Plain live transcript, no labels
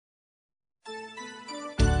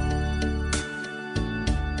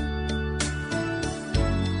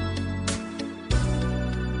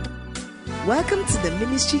Welcome to the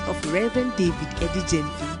ministry of Reverend David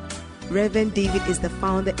Edijenfi. Reverend David is the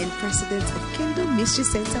founder and president of Kingdom Mystery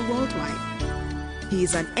Center Worldwide. He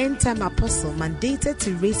is an end-time apostle mandated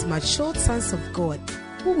to raise matured sons of God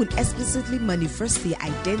who will explicitly manifest their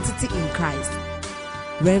identity in Christ.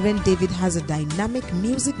 Reverend David has a dynamic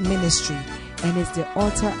music ministry and is the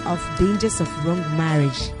author of Dangers of Wrong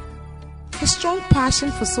Marriage. His strong passion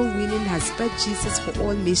for soul winning has spread Jesus for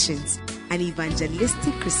all nations, an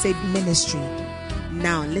evangelistic crusade ministry.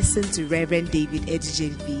 Now listen to Reverend David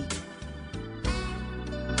Edijenfi.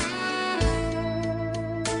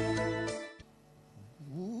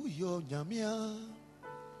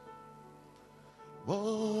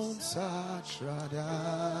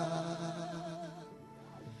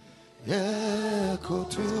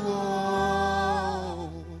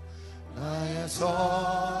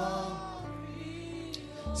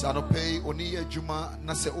 Sano pay oni ejuma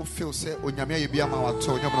na se o feel se onyame ye bia ma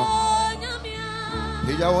wato nyom no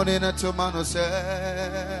ya woni na to mano se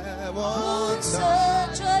once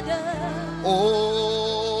oh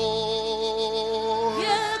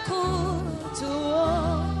ye kuto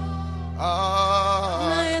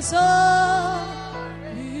na so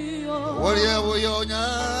wo yo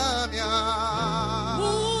nyamia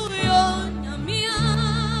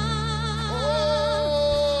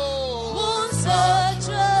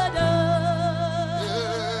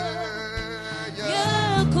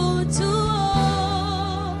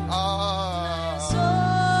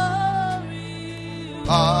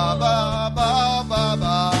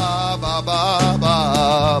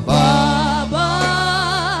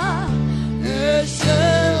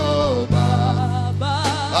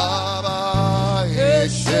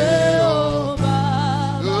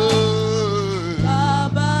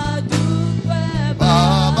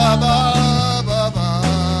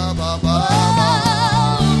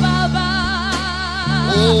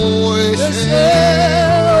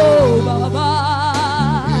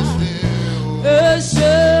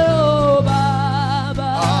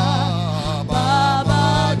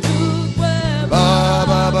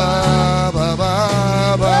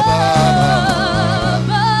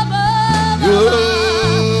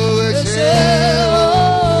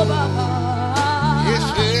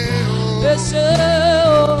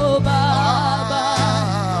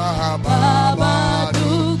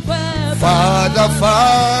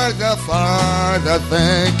Father,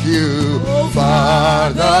 thank you,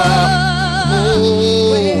 Father.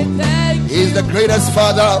 Oh, He's the greatest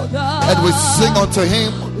Father, and we sing unto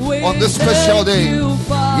Him on this special day.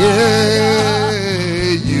 Yeah,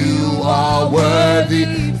 you are worthy,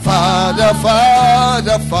 Father,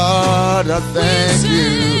 Father, Father. Thank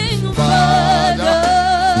you, Father.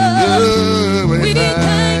 Yeah, we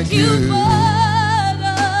thank you,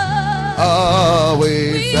 Father. Oh,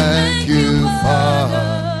 we thank you, Father.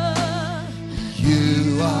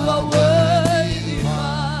 You are worthy,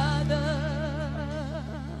 Father.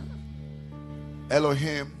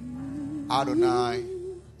 Elohim, Adonai,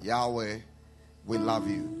 Yahweh, we love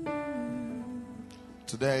you.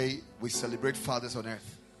 Today we celebrate fathers on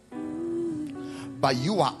earth, but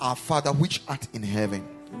you are our Father which art in heaven,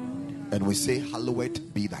 and we say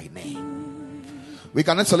hallowed be thy name. We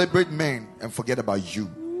cannot celebrate men and forget about you,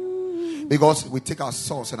 because we take our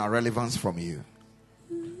source and our relevance from you.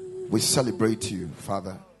 We celebrate you,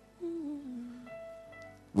 Father.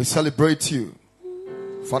 We celebrate you,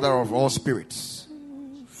 Father of all spirits,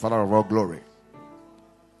 Father of all glory.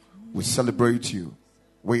 We celebrate you.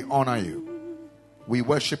 We honor you. We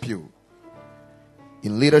worship you.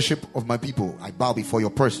 In leadership of my people, I bow before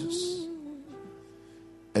your presence.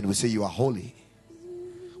 And we say you are holy.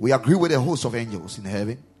 We agree with the host of angels in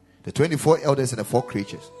heaven, the 24 elders and the 4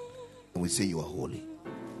 creatures. And we say you are holy.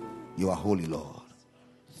 You are holy, Lord.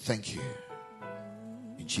 Thank you.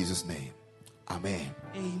 In Jesus' name. Amen.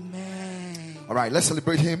 Amen. All right, let's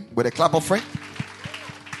celebrate him with a clap offering.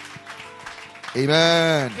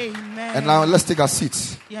 Amen. Amen. And now let's take our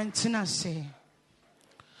seats.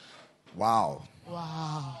 Wow.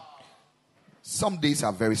 Wow. Some days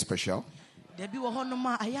are very special. And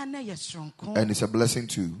it's a blessing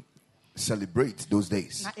to celebrate those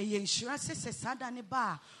days.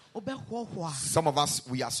 Some of us,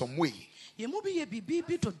 we are some way. You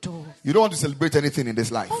don't want to celebrate anything in this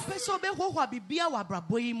life.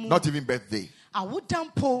 Not even birthday.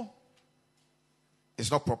 It's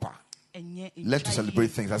not proper. Learn to celebrate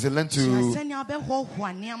things. I say learn to.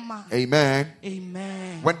 Amen.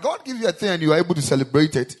 Amen. When God gives you a thing and you are able to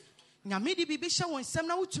celebrate it,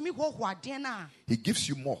 He gives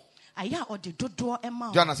you more. Do you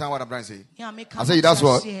understand what I'm trying to say? I say that's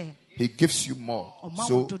what He gives you more.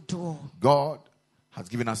 So God has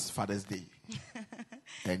given us Father's Day,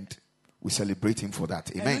 and We celebrate him for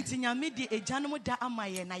that. Amen.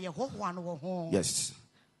 Yes.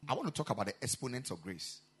 I want to talk about the exponents of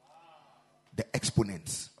grace. The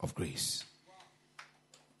exponents of grace.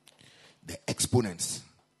 The exponents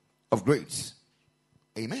of grace.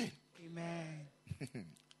 Amen. Amen.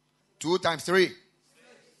 2 times 3.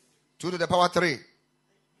 2 to the power 3.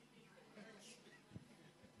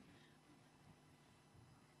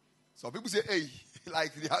 Some people say, hey,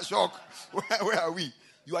 like they are shocked. Where are we?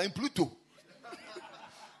 You are in Pluto.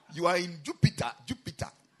 You are in Jupiter.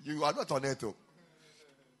 You are not on Earth.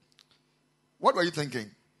 What were you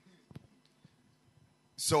thinking?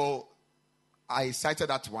 So, I cited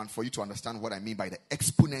that one for you to understand what I mean by the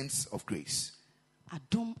exponents of grace.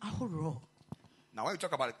 Now, when we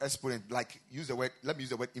talk about exponent, like let me use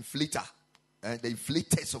the word inflator. The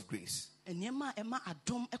inflators of grace. I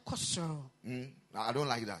don't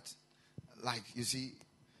like that. Like, you see,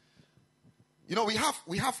 we have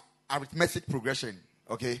arithmetic progression,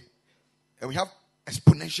 okay? And we have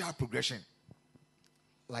exponential progression.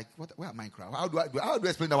 Like, where am I crying? How do I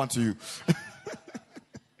explain that one to you?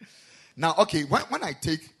 Now, okay, when I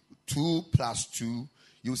take 2 plus 2,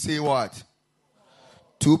 you say what?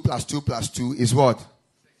 2 plus 2 plus 2 is what?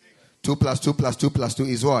 2 plus 2 plus 2 plus 2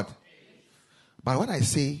 is what? But when I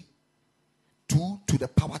say 2 to the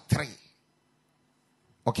power 3,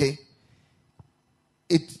 okay,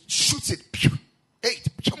 it shoots it. 8.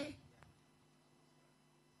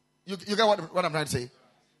 You get what I'm trying to say?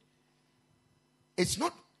 It's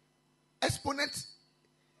not exponent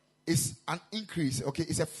is an increase, okay?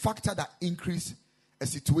 It's a factor that increases a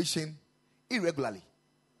situation irregularly.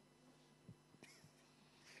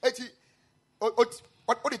 What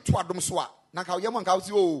the two of them swa? Now,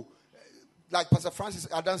 like Pastor Francis,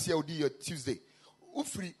 I dance here Tuesday.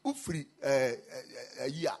 Ufri,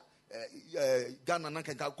 Ghana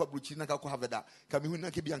nanka kwa bruchi nanka kwa haveda. Kamihu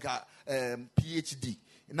nanka bianka PhD.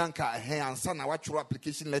 Nanka he ansa na wachuro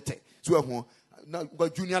application letter. So na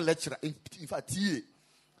junior lecturer. In fact,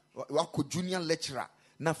 wako junior lecturer.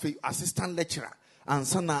 Na fe assistant lecturer.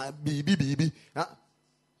 Ansa na bibi.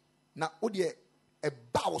 Na odie a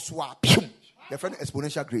bow swap. The friend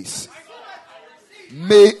exponential grace.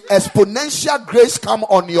 May exponential grace come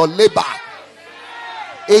on your labor.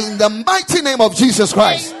 In the mighty name of Jesus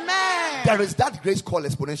Christ. Amen. There is that grace called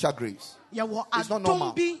exponential grace. It's not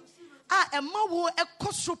normal.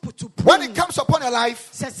 When it comes upon your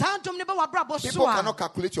life, people cannot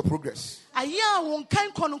calculate your progress.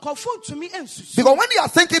 Because when they are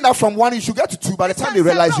thinking that from 1 you should get to 2, by the time they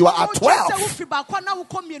realize you are at 12,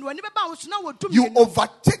 you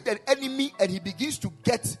overtake the enemy and he begins to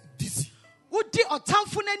get dizzy. One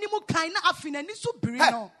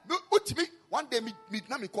day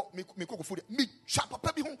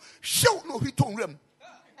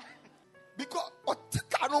because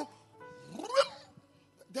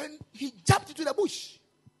then he jumped into the bush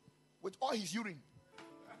with all his urine.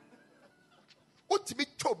 When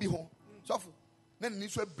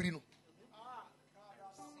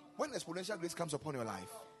exponential grace comes upon your life,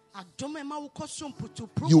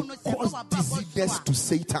 you cause dizziness to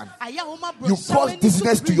Satan. You cause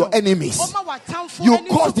dizziness to your enemies. You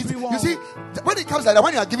cause this. You see, when it comes like that,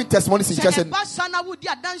 when you are giving testimonies in church and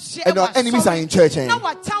your enemies are in church, he's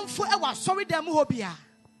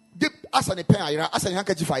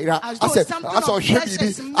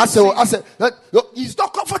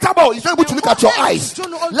not comfortable. He's not able to look at your eyes.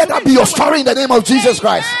 Let that be your story in the name of Jesus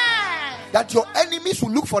Christ. That your enemies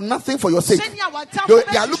will look for nothing for your sake.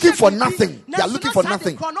 They are looking for nothing. They are looking for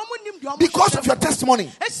nothing. Because of your testimony.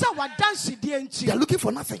 They are looking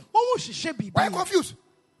for nothing. Why are you confused?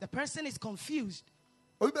 The person is confused.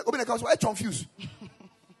 Why are you confused?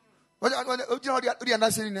 While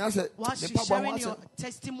she's sharing your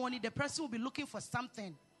testimony, the person will be looking for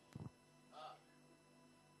something.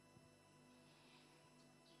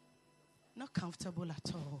 Not comfortable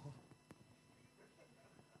at all.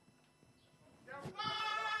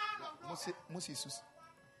 When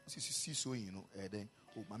is the seed sowing?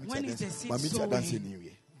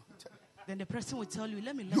 Then the person will tell you,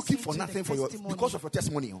 let me listen looking for to nothing the for testimony. because of your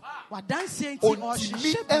testimony.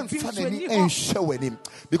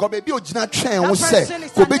 Because maybe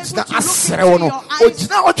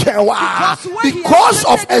because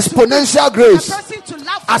of exponential grace.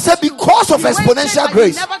 I said because of exponential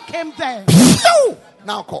grace. Never came there.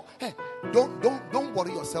 Now call. Hey, don't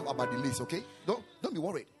worry yourself about the list, okay? Don't be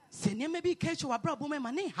worried.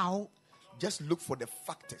 Just look for the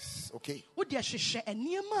factors, okay?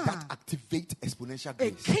 That activate exponential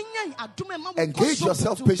grace. Engage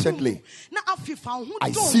yourself patiently.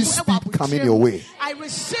 I see speed coming your way. I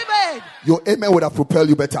receive it. Your amen would have propelled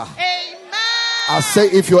you better. Amen. I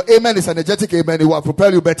say, if your amen is energetic amen, it will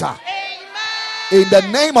prepare you better. In the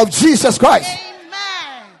name of Jesus Christ.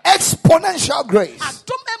 Exponential grace.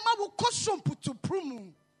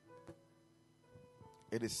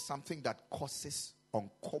 It is something that causes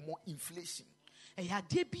uncommon inflation. And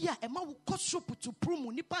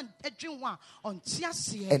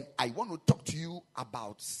I want to talk to you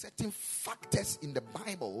about certain factors in the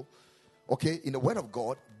Bible, okay, in the Word of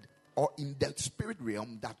God, or in the spirit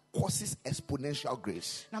realm that causes exponential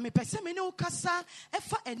grace. You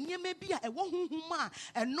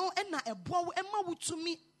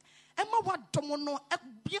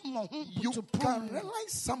can realize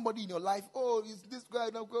somebody in your life, oh, is this guy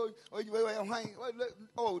not going?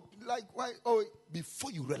 Oh, like why? Oh,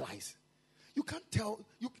 before you realize, you can't tell.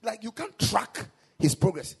 You can't track his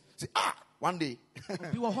progress. Say, one day.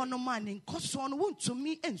 Once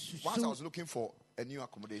I was looking for a new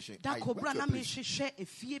accommodation.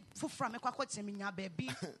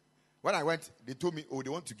 When I went, they told me, oh, they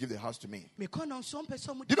want to give the house to me. Do you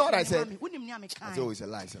know what I said? I said, oh, it's a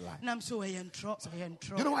lie, it's a lie. Do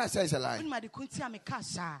you know what I said? It's a lie.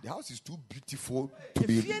 The house is too beautiful to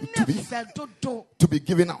be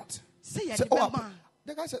given out. Said,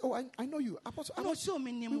 the guy said, oh, I know you.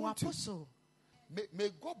 Apostle. May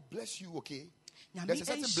God bless you, okay? There's a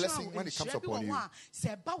certain blessing when it comes upon you.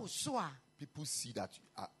 People see that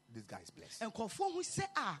this guy is blessed.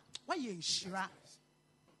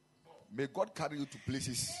 May God carry you to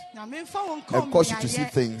places and cause you to see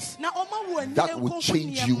things that will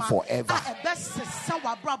change you forever.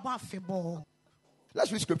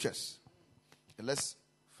 Let's read scriptures. And let's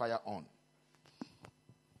fire on.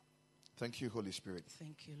 Thank you, Holy Spirit.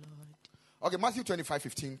 Thank you, Lord. Okay, Matthew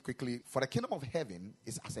 25:15, quickly. For the kingdom of heaven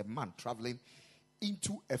is as a man traveling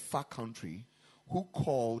into a far country who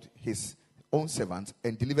called his own servants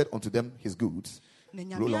and delivered unto them his goods.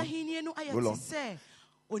 Roll on. He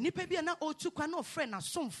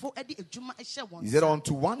said,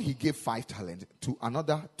 unto one he gave 5 talents, to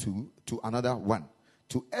another 2, to another 1,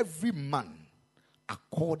 to every man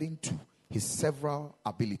according to his several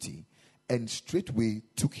ability, and straightway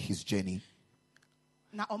took his journey.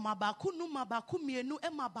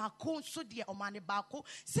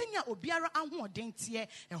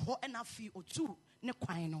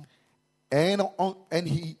 And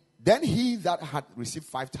he that had received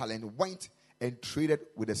 5 talents went and traded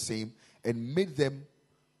with the same and made them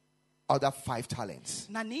other 5 talents.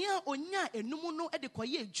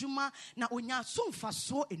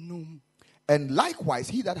 And likewise,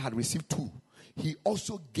 he that had received 2, he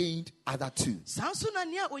also gained other 2.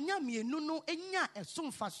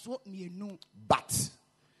 But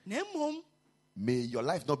may your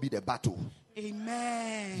life not be the battle.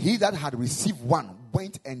 Amen. He that had received 1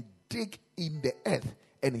 went and dig in the earth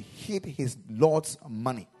and hid his Lord's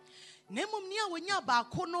money.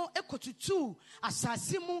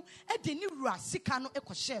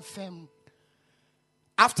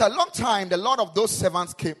 After a long time, the Lord of those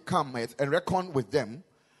servants came and reckoned with them.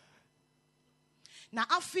 And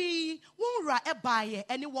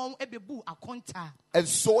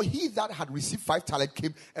so he that had received 5 talents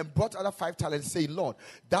came and brought other 5 talents, saying, Lord,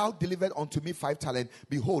 thou delivered unto me 5 talents.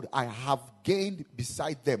 Behold, I have gained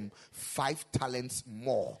beside them 5 talents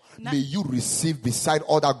more. May you receive beside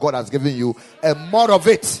all that God has given you and more of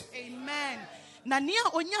it. His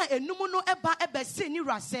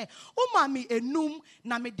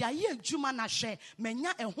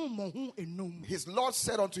Lord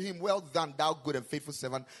said unto him, well done, thou good and faithful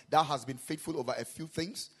servant. Thou hast been faithful over a few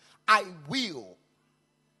things. I will.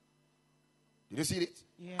 Did you see it?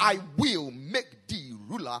 Yeah. I will make thee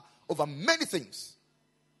ruler over many things.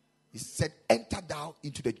 He said, enter thou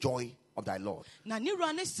into the joy of thy Lord. The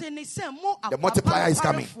multiplier is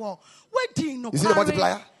coming. You see the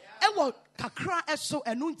multiplier?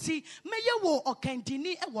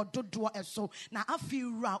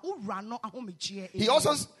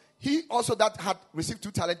 He also that had received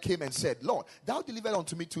 2 talents came and said, Lord, thou delivered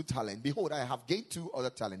unto me 2 talents. Behold, I have gained 2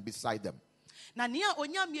 other talents beside them.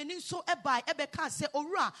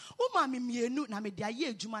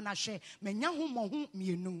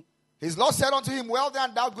 His Lord said unto him, well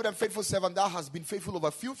done, thou good and faithful servant. Thou hast been faithful over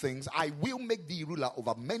few things. I will make thee ruler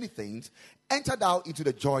over many things. Enter thou into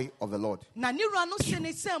the joy of the Lord. The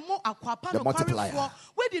multiplier.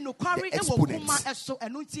 The exponents.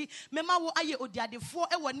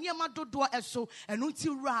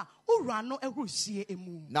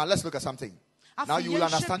 Now let's look at something. Now you will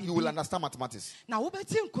understand mathematics. All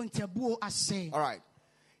right.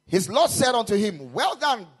 His Lord said unto him, well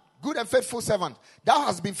done, good and faithful servant. Thou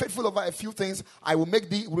hast been faithful over a few things. I will make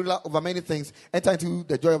thee ruler over many things. Enter into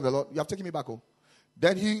the joy of the Lord. You have taken me back. Oh.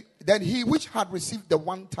 Then he which had received the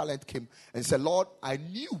 1 talent came and said, Lord, I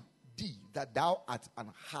knew thee that thou art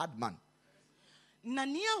an hard man. You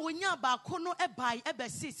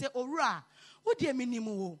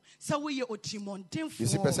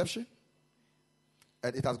see perception?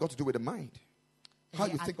 And it has got to do with the mind. How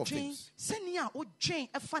you think of things.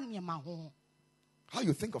 How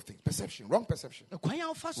you think of things. Perception. Wrong perception.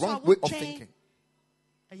 Wrong way of thinking.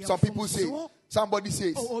 Some people say, somebody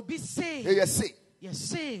says, hey, yes,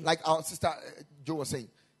 say. Like our sister Joe was saying,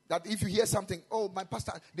 that if you hear something, oh, my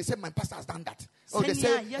pastor, they say my pastor has done that. Oh, they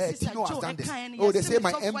say Tino has done this. Oh, they say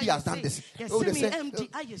my MD has done this. Oh, they say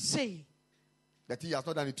that he has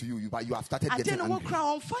not done it to you, but you have started getting angry.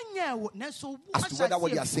 As to whether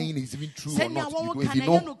what they are saying is even true or not, you don't even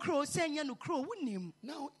know.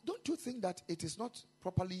 Now, don't you think that it is not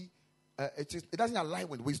properly, it doesn't align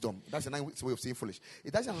with wisdom. That's a nice way of saying foolish.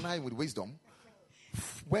 It doesn't align with wisdom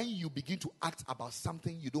when you begin to act about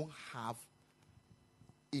something you don't have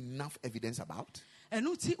enough evidence about. So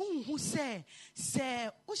the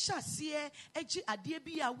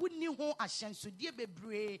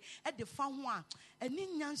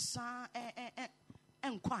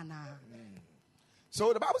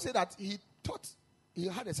Bible said that he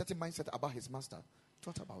had a certain mindset about his master.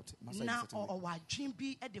 Thought about master.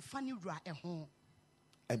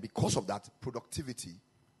 And because of that, productivity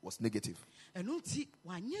was negative.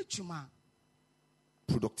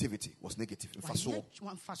 Productivity was negative.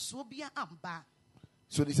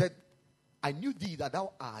 So they said, I knew thee that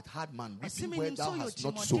thou art hard man, reaping where thou hast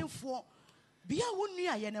not sown,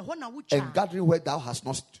 and gathering where thou hast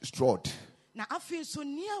not strawed.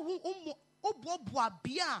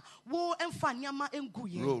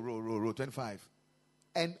 Row 25.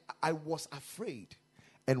 And I was afraid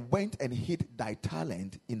and went and hid thy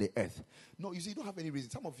talent in the earth. No, you see, you don't have any reason.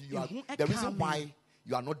 Some of you, the reason why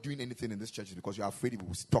you are not doing anything in this church is because you are afraid we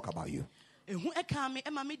will talk about you. You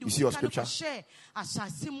see your scripture? Some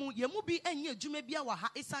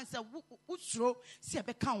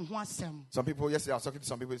people, yesterday I was talking to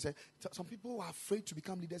some people, they say, some people are afraid to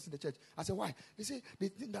become leaders in the church. I said, why? They say, they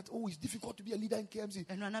think that, it's difficult to be a leader in KMC.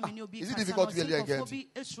 Is it difficult to be a leader in KMC?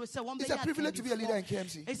 It's a privilege to be a leader in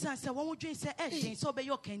KMC.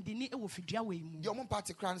 Your mom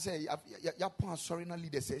party crown say, you're sorry, no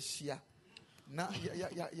leader says, Shia. Most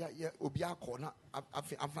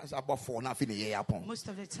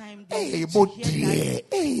of the time,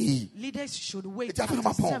 leaders should wait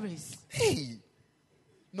after service.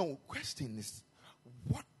 No, question is,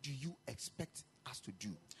 what do you expect us to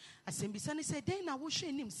do? I saw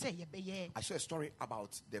a story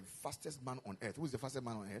about the fastest man on earth. Who is the fastest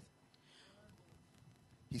man on earth?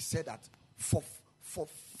 He said that for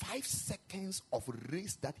 5 seconds of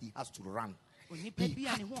race that he has to run, he had to train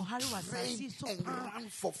and run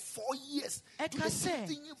for 4 years. Do the same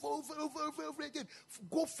thing over again.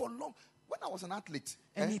 Go for long. When I was an athlete,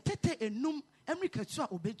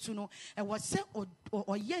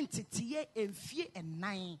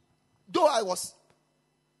 though I was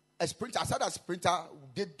a sprinter, I started as a sprinter,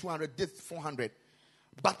 did 200, did 400.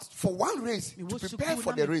 But for one race, to prepare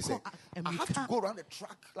for the race, I had to go around the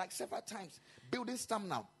track like several times, building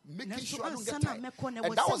stamina, making sure I don't get tired.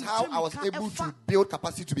 And that was how I was able to build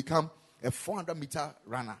capacity to become a 400-meter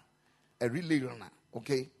runner, a relay runner.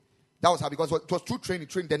 Okay, that was how, because it was through training.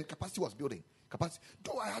 Then capacity was building.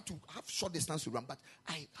 Though I had to have short distance to run, but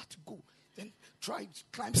I had to go. Then try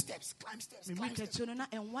climb steps. If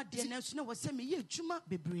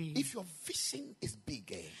your vision is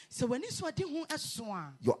big,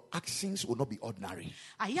 your actions will not be ordinary.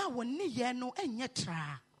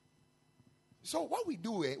 So what we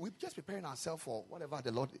do, we're just preparing ourselves for whatever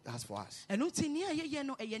the Lord has for us. Yesterday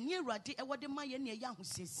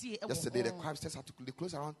the choir had to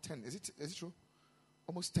close around 10. Is it true?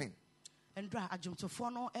 Almost 10.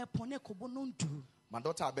 My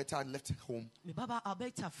daughter Alberta left home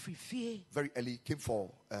very early. Came for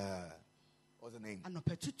what's the name?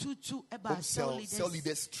 Cell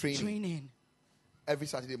leaders training. Every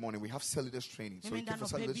Saturday morning we have cell leaders training. So we came for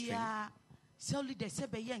cell leaders training.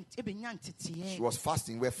 She was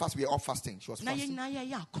fasting. We are all fasting. She was fasting.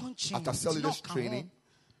 After cell leaders training,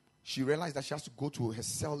 she realized that she has to go to her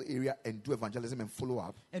cell area and do evangelism and follow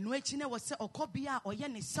up. So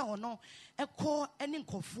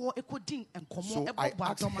I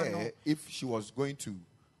asked her if she was going to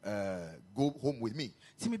go home with me.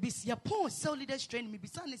 She said,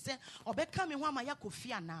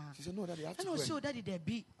 no, Daddy, I have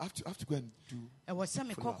to go and do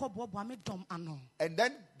follow-up. And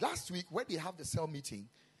then last week, when they have the cell meeting,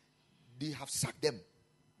 they have sacked them.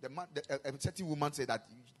 The man, a certain woman said that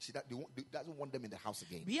she doesn't want them in the house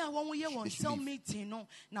again. We are 1 year on cell meeting. No,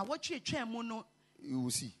 now what you try mono. You will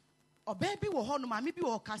see. Or baby will hold my maybe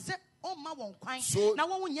or cassette. Oh, my one quite. So now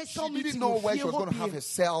one year cell meeting. She didn't know where she was going to have her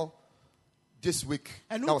cell this week.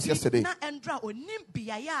 And that was yesterday.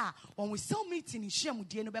 When we cell meeting in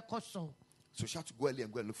Shemudi no bekoso. So she had to go early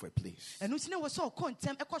and go and look for a place. And we was so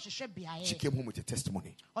content. She came home with a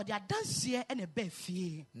testimony. Or they are dance here and a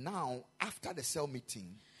beefy. Now, after the cell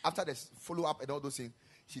meeting, after the follow up and all those things,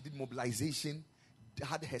 she did mobilization,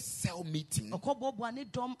 had her cell meeting, closed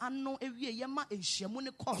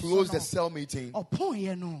the cell meeting,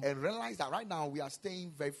 and realized that right now we are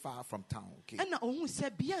staying very far from town. Okay?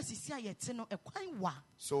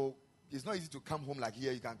 So it's not easy to come home like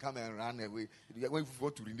here. You can come and run away. When you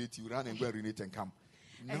want to urinate, you run and go and urinate and come.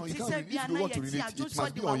 No, you can't. If you want to urinate, it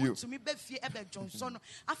must be on you.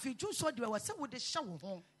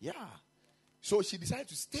 Yeah. So she decided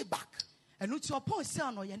to stay back.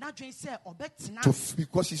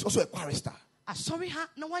 Because she's also a chorister. So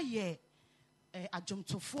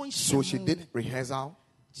she did rehearsal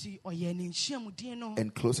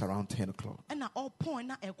and close around 10 o'clock.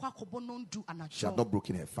 She had not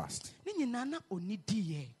broken her fast. And I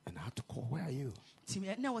had to call, where are you? She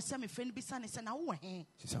said, I'm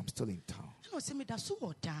still in town.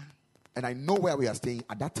 And I know where we are staying.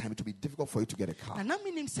 At that time, it would be difficult for you to get a car. The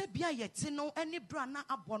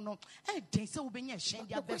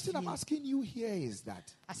question I'm asking you here is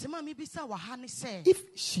that if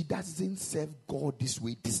she doesn't serve God this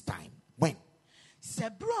way this time, when?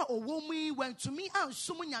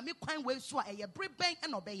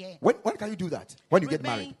 When can you do that? When you get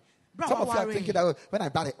married? Some of you are thinking that when I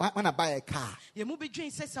buy a car.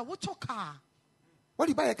 When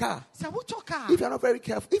you buy a car, if you are not very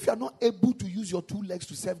careful, if you are not able to use your 2 legs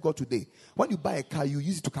to serve God today, when you buy a car, you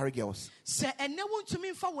use it to carry girls.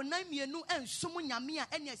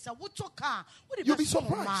 You'll be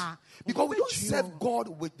surprised. Because we don't serve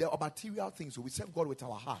God with the material things, so we serve God with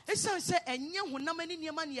our heart. So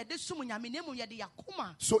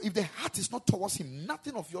if the heart is not towards Him,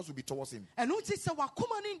 nothing of yours will be towards Him.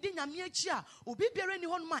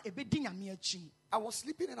 I was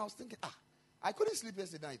sleeping and I was thinking, I couldn't sleep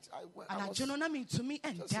yesterday night. I was just in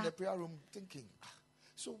the prayer room thinking,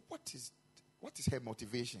 so what is her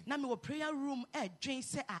motivation? That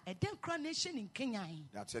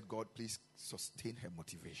said, God, please sustain her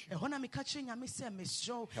motivation. Help her.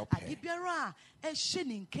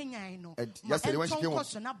 And yesterday when she came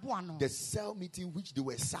home, the cell meeting which they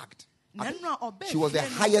were sacked, she was the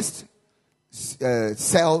highest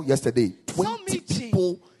cell yesterday. 20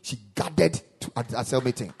 people she gathered at a cell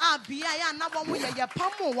meeting.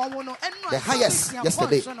 The highest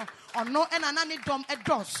yesterday.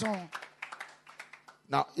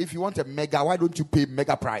 Now, if you want a mega, why don't you pay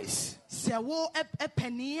mega price? Don't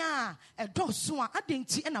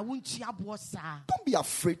be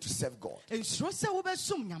afraid to serve God. He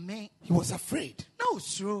was afraid.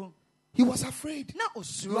 He was afraid. You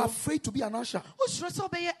are afraid to be an usher.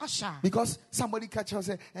 Because somebody catch us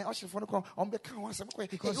and usher for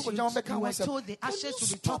because you were told the ushers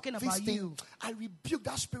to be talking about you. I rebuke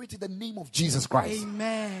that spirit in the name of Jesus Christ.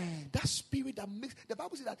 Amen. That spirit that makes the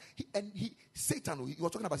Bible says that Satan, he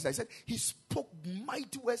was talking about Satan, he said he spoke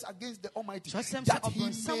mighty words against the Almighty that he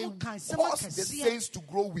may cause the saints to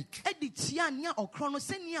grow weak.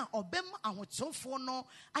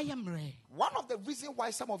 One of the reasons why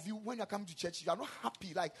some of you, when you come to church, you are not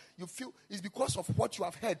happy, like you feel, is because of what you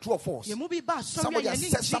have heard through of us. Somebody has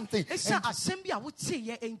said something. It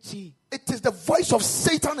is the voice of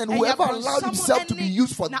Satan, and whoever allowed himself to be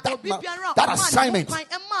used for that assignment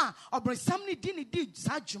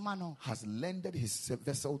has lended his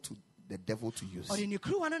vessel to the devil to use.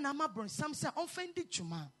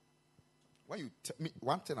 When you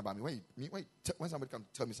one thing about me, when somebody can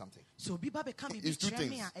tell me something, it's 2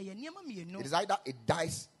 things. It is either it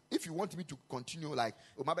dies. If you want me to continue like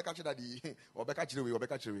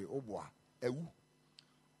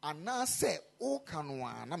and now say, oh, can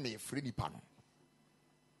one me free the panel.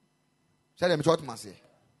 Say them what must say.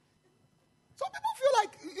 Some people feel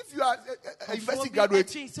like if you are a university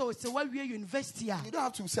graduate, you don't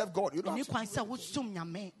have to serve God. You don't have to.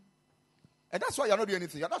 And that's why you're not doing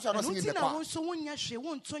anything. That's why you're not singing the choir.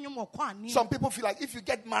 Some people feel like if you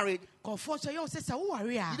get married, you don't have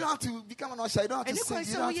to become an usher. You don't have to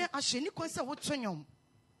sing.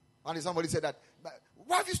 And somebody said that,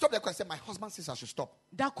 why have you stopped the choir? I said, my husband says I should stop.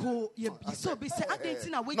 Not God.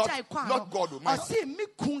 My husband.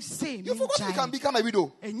 You forgot you can become a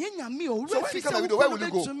widow. So when you become a widow, where will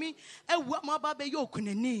you go? You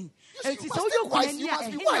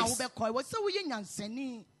must be wise.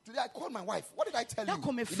 Today I called my wife. What did I tell you That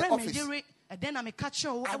come in a the friend office? then I catch her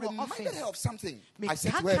I our reminded office. her of something. Me I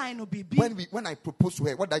said to that her, kind of baby. when I proposed to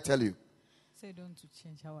her, what did I tell you? Say don't to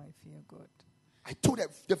change how I feel, God. I told her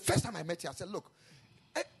the first time I met her, I said, look,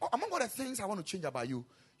 among other things I want to change about you,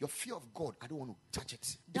 your fear of God, I don't want to touch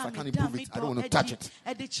it. If I can improve it, I don't want to touch it.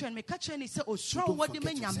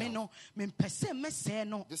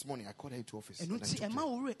 This morning I called her into office. And this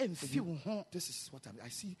is what I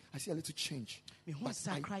see a little change. But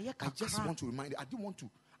I just want to remind you, I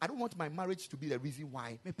don't want my marriage to be the reason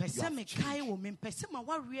why you have changed.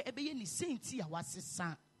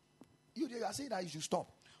 You are saying that you should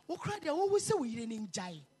stop.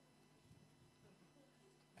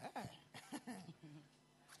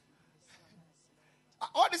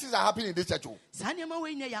 All this is happening in this church. And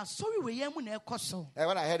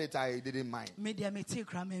when I heard it, I didn't mind.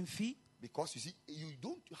 Because you see, you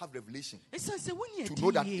don't have revelation to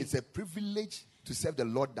know that it's a privilege to serve the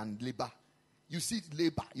Lord than labor. You see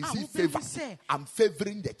labor, you see favor. I'm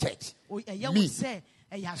favoring the church.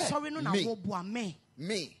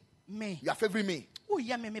 Me. You are favoring me.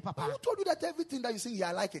 Papa. Who told you that everything that you sing here,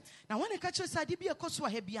 I like it? Now when I catch you, sure.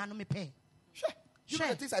 You know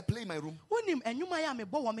the things I play in my room? They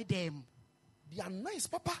are nice,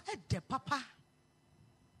 Papa.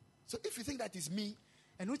 So if you think that is me,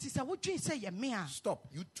 stop.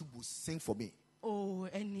 YouTube will sing for me. Oh,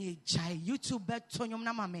 any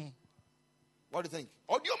YouTube. What do you think?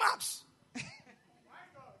 Audio maps.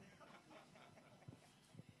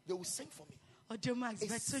 They will sing for me.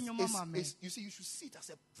 You see, you should see it as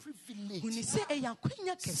a privilege. See it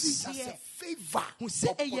as a favor.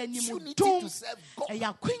 Opportunity to serve God.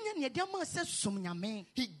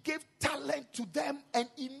 He gave talent to them, and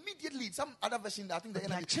immediately, some other version, I think the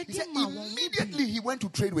NIV, he said immediately he went to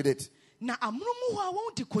trade with it. Some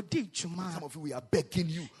of you, we are begging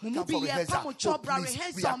you. Come for rehearsal. Oh,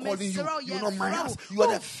 please, we are calling you. You don't mind us. You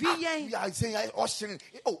are the. We are saying, ushering.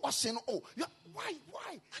 Oh, ushering. Oh, why?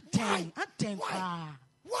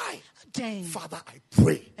 Father, I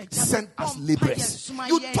pray. Send us laborers.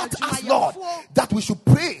 You taught us, Lord, that we should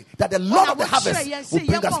pray that the Lord of the harvest will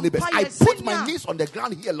bring us laborers. I put my knees on the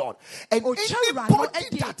ground here, Lord. And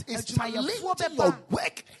anybody that is challenging your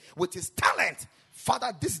work with his talent,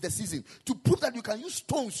 Father, this is the season to prove that you can use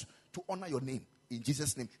stones to honor your name. In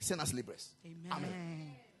Jesus' name, send us laborers.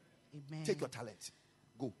 Amen. Take your talent.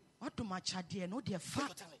 Go. Take your talent.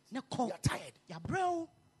 You are tired.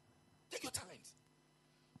 Take your talent.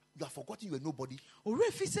 You have forgotten you are nobody.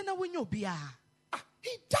 He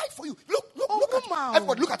died for you. Look at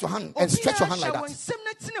everybody. Look at your hand and stretch your hand like that. Do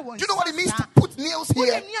you know what it means to put nails here?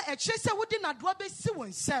 Use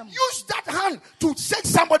that hand to take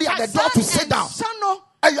somebody at the door to sit down.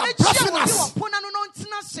 And you are bluffing us.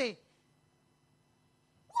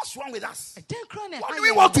 What's wrong with us? What do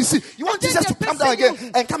we want to see? You want Jesus to come down again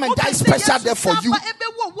and come and die special there for you?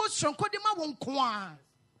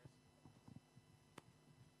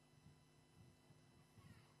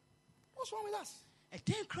 What's wrong with us? Me,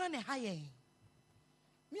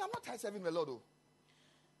 I'm not tired serving the Lord.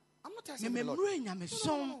 I'm not tired serving the Lord.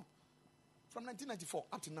 No. From 1994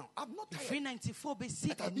 up to now, I'm not tired. 1994,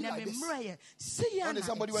 when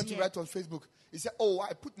somebody went to write on Facebook, he said, "Oh,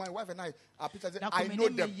 I put my wife and I know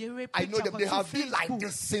them. They have been like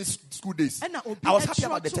this since school days." I was happy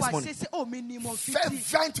about the testimony.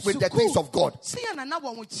 Fervent with the things of God. I'm not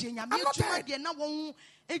tired.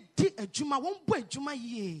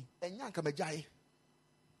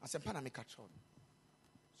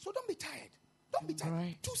 So don't be tired. Don't be tired.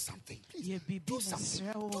 Right. Do something, please. Do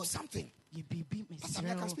something. Pastor,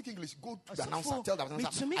 I can speak English. Go to the announcer. Tell the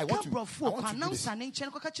announcer, I want to do this. I'm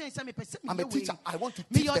a teacher. I want to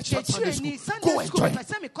teach the church Sunday school. Go enjoy.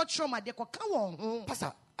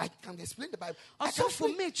 Pastor, I can explain the Bible.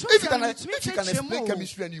 If you can explain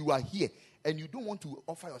chemistry and you are here and you don't want to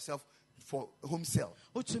offer yourself for home cell.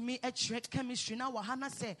 You are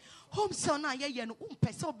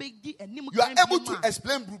able to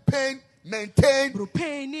explain propane, maintain.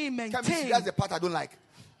 Chemistry, that's the part I don't like.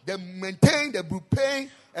 The maintain, the propane,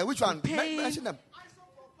 and which one? Mention them.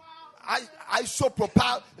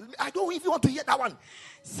 Isopropyl. I don't even want to hear that one.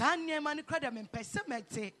 You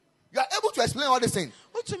are able to explain all these things.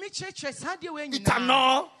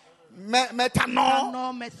 Ethanol,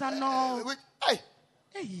 methanol. Hey.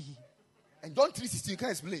 And John 3:16, you can't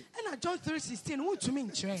explain. And John 3:16, what do you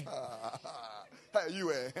mean?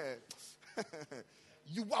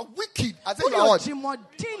 You are wicked. I said you are what? Wicked.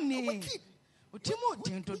 You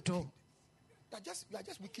are just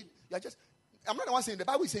wicked. You are just. I'm not the one saying the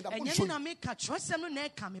Bible is saying that. I'm going to show you.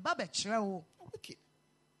 Wicked.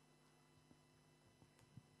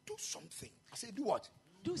 Do something. I say, do what?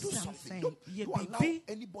 Do something. Don't allow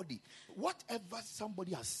anybody, whatever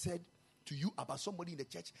somebody has said to you about somebody in the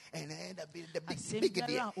church, and the big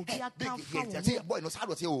idea.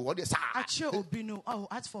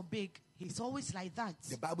 As for big, he's always like that.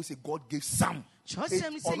 The Bible says God gives some.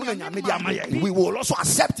 We will also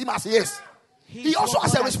accept him as he is. He also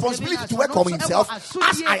has a responsibility to work on himself,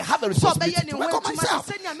 as I have a responsibility to work on myself.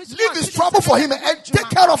 Leave his trouble for him and take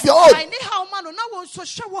care of your own.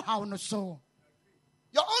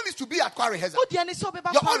 Your own is to be at choir rehearsal. Your own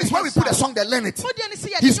is when we put a song, they learn it.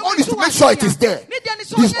 His own is to make sure it is there.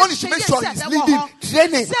 His own is to make sure he's leading,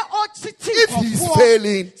 training. If he's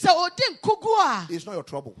failing, it's not your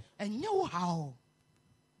trouble.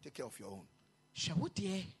 Take care of your own.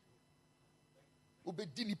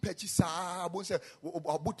 Obedini pechi sa bonse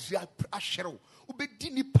obotria ashero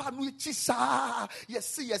obedini panu echi sa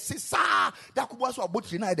yes sa da kubo so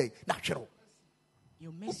obotri na dey na ashero.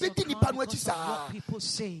 You miss your crown because of what people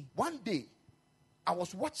say. One day I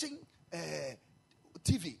was watching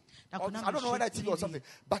TV. I don't know whether TV or something,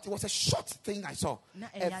 but it was a short thing I saw.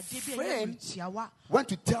 A friend went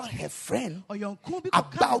to tell her friend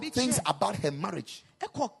about things about her marriage.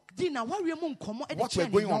 What were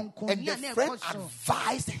going on, and the friend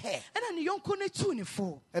advised her.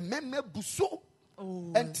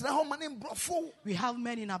 We have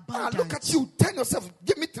men in abundance. Look at you, tell yourself,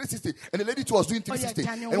 give me 360. And the lady too was doing 360.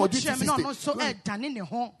 And was doing 360.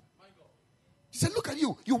 She said, look at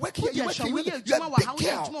you. You work here, you work here. You're a big girl.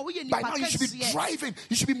 By now you should be driving.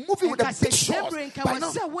 You should be moving with a big short. By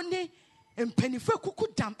now.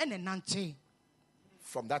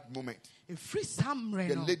 From that moment,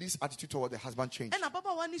 the lady's attitude toward the husband changed.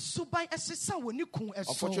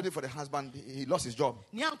 Unfortunately for the husband, he lost his job.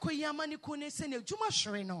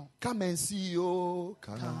 Come and see, oh,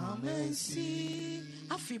 come and see.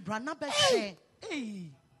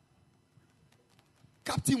 Hey.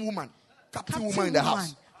 Captain woman in the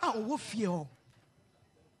house.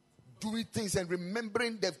 Doing things and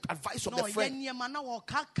remembering the advice of the friend.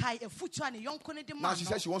 Now she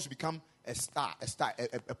says she wants to become a star,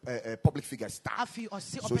 a public figure, star.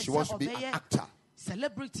 So she wants to be an actor.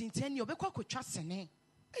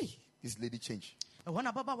 Hey, this lady changed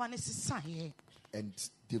and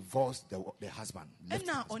divorced the husband.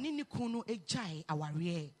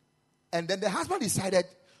 And then the husband decided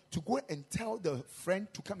to go and tell the friend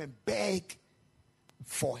to come and beg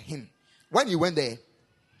for him. When he went there,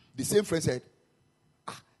 the same friend said,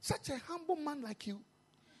 such a humble man like you,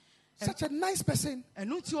 such a nice person.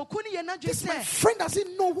 This my friend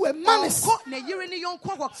doesn't know who a man is. No,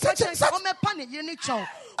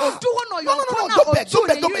 don't beg. You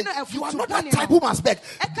are not that type who must beg.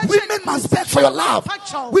 Women must beg for your love.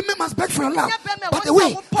 Women must beg for your love. By the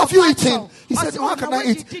way, have you eaten? He said, how can I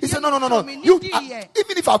eat? He said, no. You,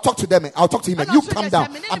 even if I'll talk to them, I'll talk to him. And you come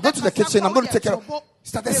down. I'm going to the kitchen. I'm going to take care of.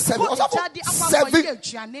 Started serving.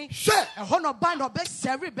 Sure.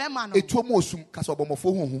 It almost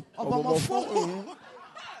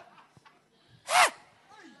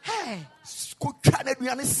hey.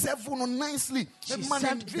 Nicely.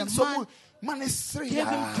 Gave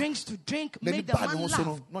him drinks to drink, made the man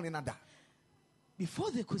laugh. Before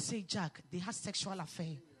they could say Jack, they had sexual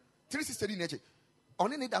affair. 360 nature.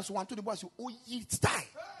 Only that's one to the boss. Oh, ye style.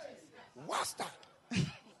 What style?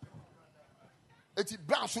 It's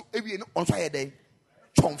brown so every on fire day.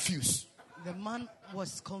 Confused. The man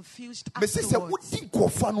was confused afterwards.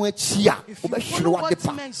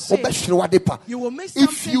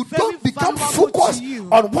 If you don't become focused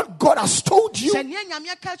on what God has told you.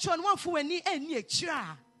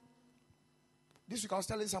 This week I was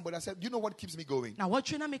telling somebody, I said, do you know what keeps me going? It's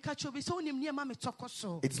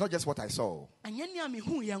not just what I saw. It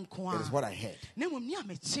is what I heard.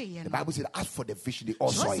 The Bible said, as for the vision, they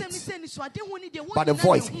all saw it. But the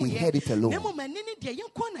voice, he heard it alone.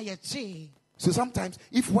 So sometimes,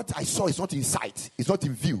 if what I saw is not in sight, it's not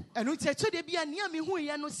in view, I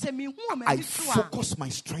focus my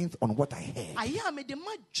strength on what I heard.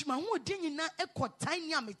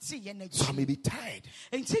 So I may be tired.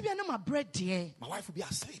 My wife will be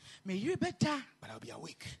asleep, but I'll be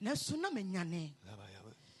awake. Yesterday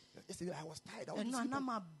I was tired. I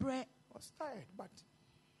was tired, but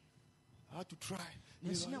I had to try. I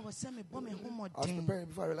was preparing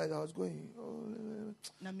before I realized I was going.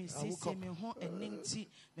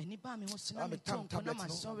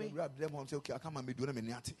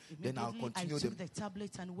 I took the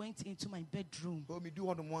tablet and went into my bedroom.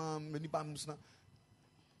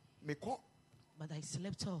 But I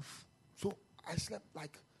slept off. So I slept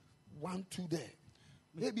like 1-2 there.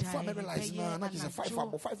 Maybe before I realized, not just a 5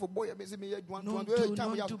 boy.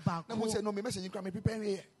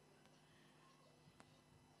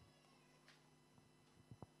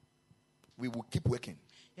 we will keep working.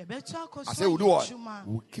 I say we'll do what?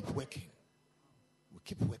 We'll keep working. We'll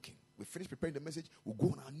keep working. We finish preparing the message. We'll go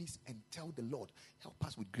on our knees and tell the Lord, help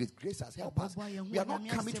us with grace. Grace has helped us. We are not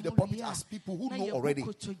coming to the pulpit as people who know already.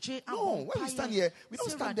 No, when we stand here, we don't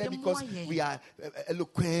stand there because we are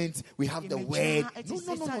eloquent. We have the word.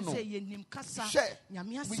 No. Share.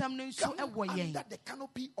 We come under the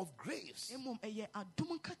canopy of grace. The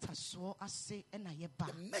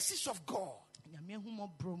message of God.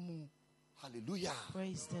 Hallelujah.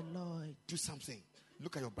 Praise the Lord. Do something.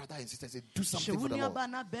 Look at your brother and sister and say, do something for the Lord.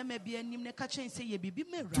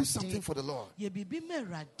 Do something for the Lord.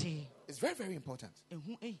 It's very, very important.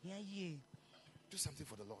 Do something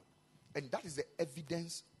for the Lord. And that is the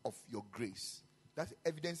evidence of your grace. That's the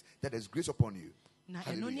evidence that there's grace upon you.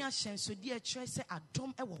 Hallelujah. O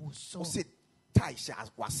say, Tai shas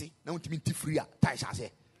wasi. Na unti minti free. Tai shas.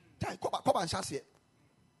 Tai koba shas.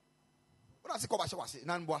 When I say koba shas,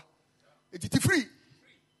 nanbwa. It's free.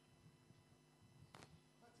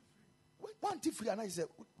 One thing free, and I say,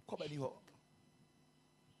 come anywhere.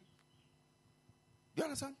 Do you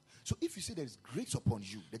understand? So if you say there is grace upon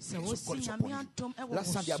you, the grace of God is upon you.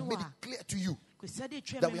 Last time they have made it clear to you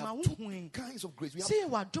that we have two kinds of grace. We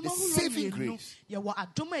have the saving grace, and we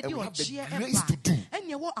have the grace to do.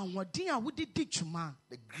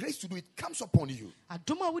 The grace to do, it comes upon you.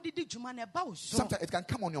 Sometimes it can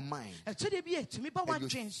come on your mind, and you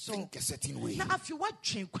think a certain way.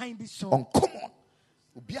 Uncommon.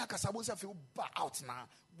 Out now.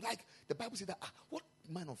 Like the Bible said that what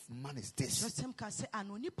man of man is this? He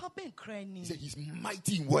said he's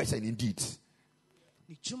mighty in words and in deeds.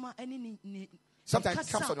 Sometimes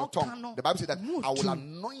it comes on your tongue. The Bible said that I will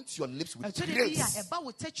anoint your lips with grace.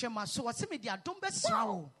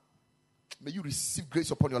 Wow. May you receive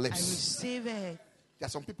grace upon your lips. I receive it. There are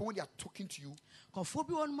some people when they are talking to you,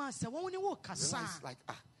 realize like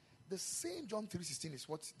the same John 3:16 is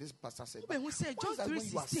what this pastor said. John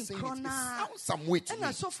 3:16 sounds some way to me.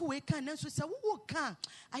 It's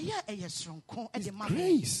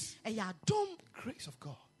grace. Grace of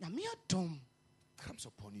God comes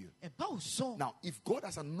upon you. Now, if God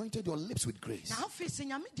has anointed your lips with grace,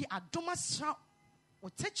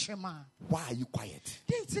 why are you quiet?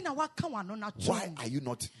 Why are you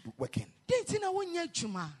not working?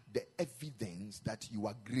 The evidence that you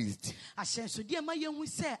are graced is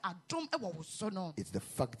the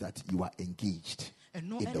fact that you are engaged in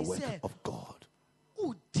the work of God.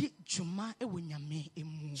 So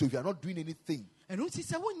if you are not doing anything,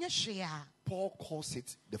 Paul calls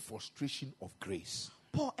it the frustration of grace.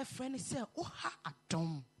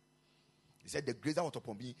 He said the grace that was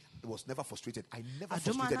upon me, it was never frustrated. I never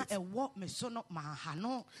frustrated it.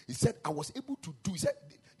 He said I was able to do. He said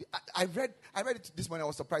I read it this morning. I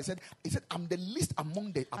was surprised. He said I'm the least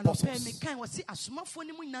among the apostles,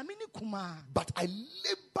 but I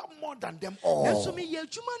labor more than them all.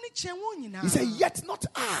 He said yet not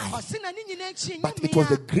I, but it was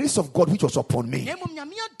the grace of God which was upon me. That means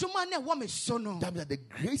that the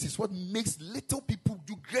grace is what makes little people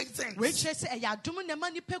do great things.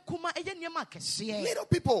 Little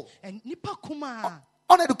people,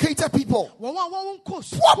 uneducated people,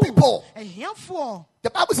 poor people. The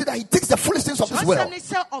Bible says that he takes the foolish things of this world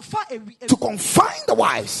to confine the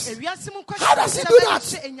wise. How does he do that?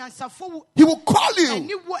 He will call you and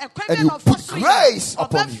he will put grace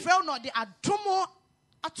upon you.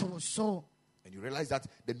 And you realize that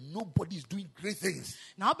nobody is doing great things.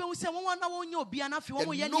 Nobody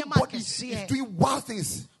is doing wild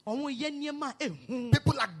things.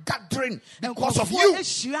 People are gathering because of you.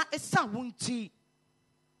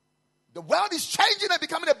 The world is changing and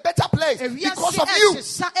becoming a better place because of you.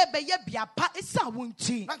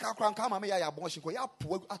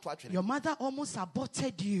 Your mother almost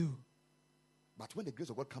aborted you. But when the grace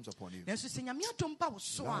of God comes upon you, Thank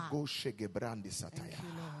you,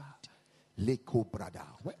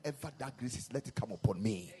 Lord. Wherever that grace is, let it come upon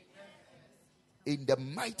me. In the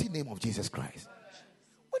mighty name of Jesus Christ.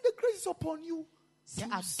 When the grace is upon you,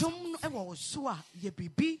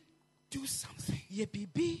 do something.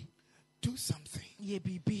 Do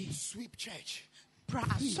something. Sweep church.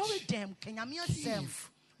 Preach.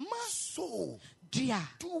 Give. Sow.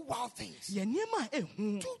 Do wild things.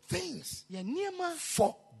 Do things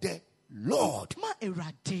for the Lord. For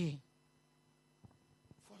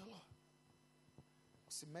the Lord.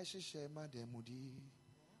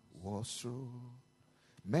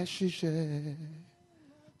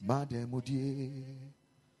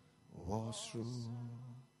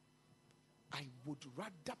 I would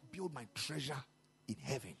rather build my treasure in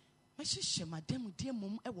heaven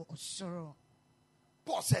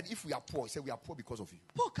Paul said, if we are poor, he said, we are poor because of you.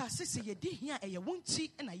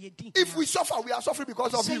 If If we suffer, we are suffering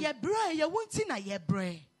because of you. Yeah.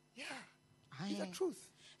 It's the truth.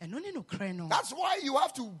 That's why you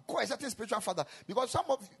have to call a certain spiritual father. Because some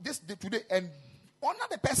of this today and honor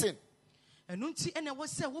the person. This is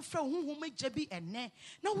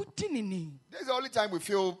the only time we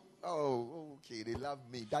feel, oh, okay, they love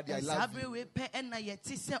me. Daddy, I love you.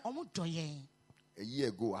 A year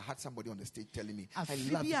ago, I had somebody on the stage telling me, I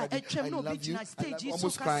love you, Daddy, I love you.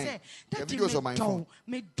 Almost crying. The videos on my phone.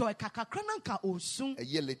 A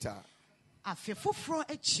year later, I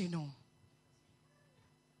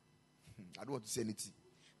don't want to say anything.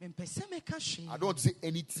 I don't want to say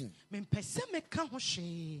anything.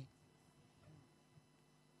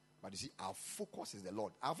 But you see, our focus is the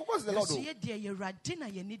Lord. Our focus is the Lord.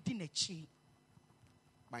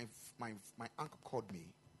 My uncle called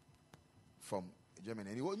me from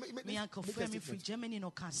Germany. And he uncle Femi from Germany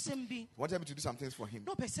wanted me to do some things for him.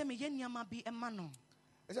 No, I said,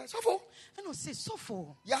 Sofo. I don't say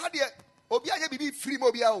Sofo. You had the Obia be free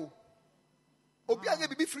mobile. Obia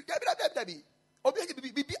be free. Obia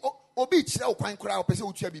be Obi Chao Quine crowd, person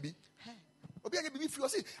who chair baby. Obia be free. I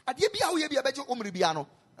said, I did be how you be a better Omribiano.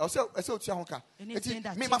 I said,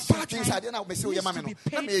 me my parties, I didn't know your mamma.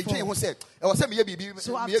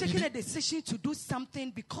 So I've taken a decision to do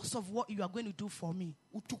something because of what you are going to do for me.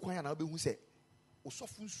 Who said,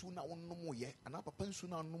 Osofun sooner on no more yet, and upper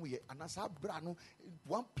pensuna no yet, and as I brano,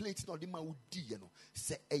 one plate not in my wood,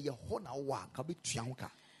 say a hona walk, a bit chianca.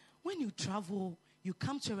 When you travel, you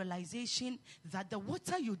come to a realization that the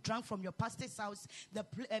water you drank from your pastor's house, the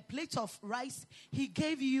plate of rice he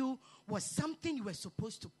gave you, was something you were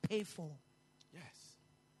supposed to pay for. Yes.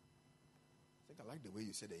 I think I like the way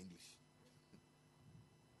you said the English.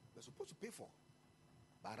 You're supposed to pay for.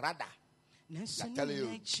 But rather, I tell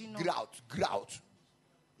you, grout.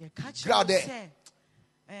 Grout there.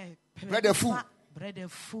 Bread and food.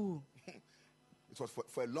 It was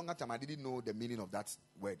for a longer time, I didn't know the meaning of that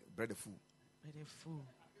word, bread and food. Bread and food.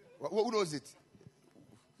 Who knows it?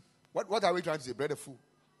 What are we trying to say? Bread and food.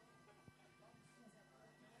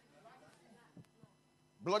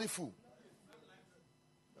 Bloody fool.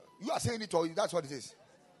 You are saying it, or that's what it is.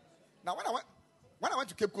 Now, when I went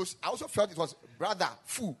to Cape Coast, I also felt it was brother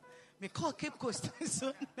fool. We call Cape Coast.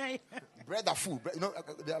 Brother fool. You know,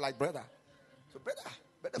 they are like brother. So brother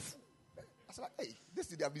fool. I said, like, hey,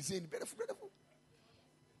 this is they have been saying, brother fool.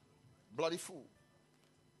 Bloody fool.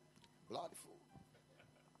 Bloody fool.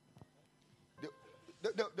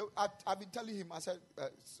 I've been telling him, I said,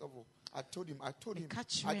 I told him, I tell him,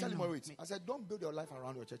 wait. I said, don't build your life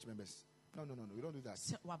around your church members. No, you don't do that.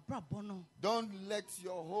 Don't let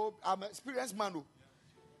your hope. I'm an experienced man.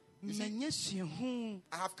 You see,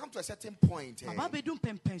 I have come to a certain point. I have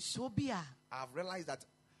realized that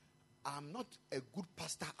I'm not a good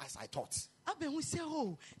pastor as I thought.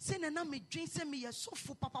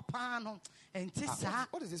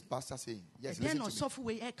 What is this pastor saying? Yes, listen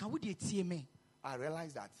to me. I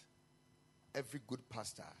realize that every good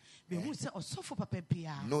pastor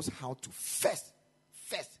knows how to first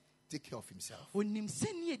take care of himself. Love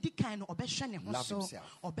himself.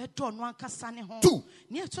 2,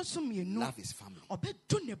 love his family.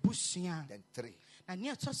 Then 3,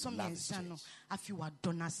 love his church. But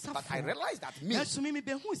I realized that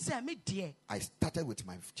I started with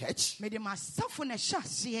my church.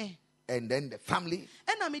 And then the family.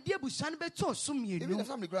 Even the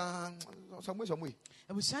family. Some way.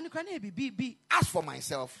 As for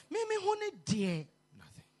myself, nothing.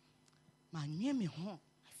 I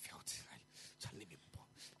felt like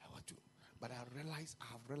I want to. But I have realized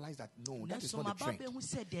that no, that is not the trend.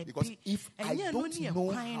 Because if I don't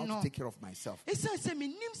know how to take care of myself, I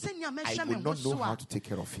will not know how to take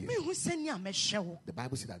care of you. The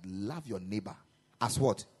Bible says that love your neighbor as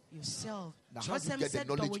what? Yourself. Now, how do you get the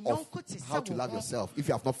knowledge of how to love yourself if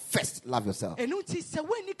you have not first loved yourself? To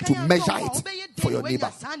measure it for your neighbor.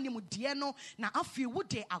 As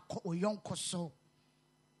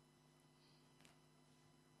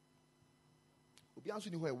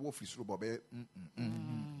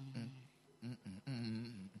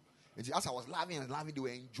I was loving, they were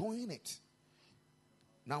enjoying it.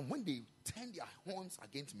 Now, when they turned their horns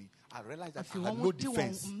against me, I realized that I had no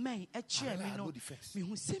defense.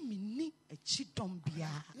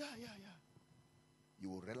 You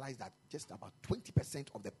will realize that just about 20%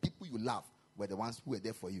 of the people you love were the ones who were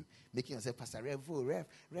there for you. Making yourself, Pastor Rev,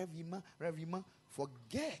 Yima.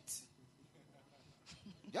 Forget.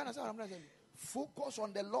 You understand what I'm saying? Focus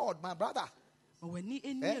on the Lord, my brother.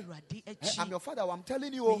 I'm your father. I'm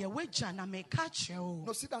telling you. No,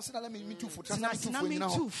 sit down. Let me 2 foot.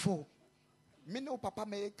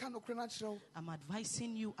 I'm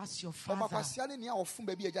advising you as your father.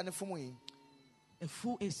 A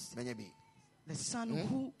fool is the son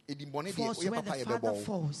who falls where the father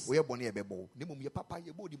falls. No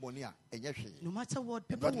matter what,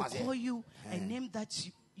 people will call you a name that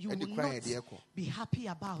you will not be happy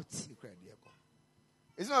about.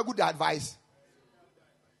 It's not a good advice.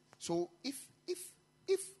 So if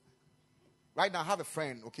right now I have a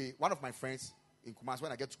friend, okay, one of my friends in Kumasi,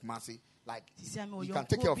 when I get to Kumasi, like he can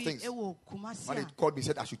take care of things. When he called me, he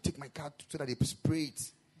said I should take my car so that they spray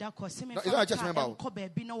it. It's not a church member.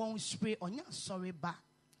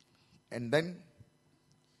 And then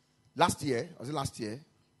last year,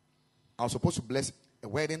 I was supposed to bless a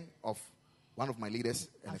wedding of one of my leaders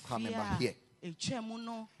and a car member here. And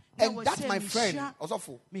that's my friend.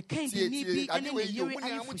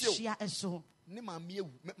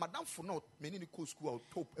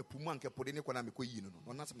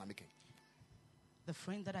 The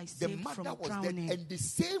friend that I saved from drowning. And the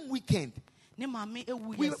same weekend, we are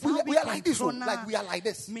like this. Like we are like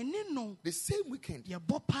this. The same weekend, he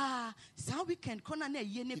told me,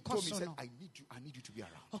 he said, I need you to be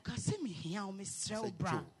around. I said,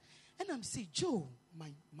 Joe. And I'm saying, Joe,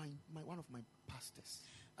 my one of my pastors,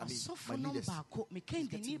 my leaders, is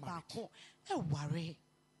getting married.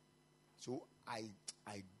 So I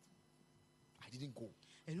didn't go.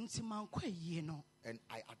 And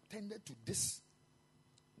I attended to this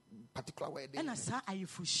particular wedding.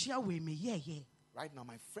 Right now,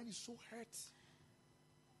 my friend is so hurt.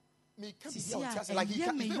 Like he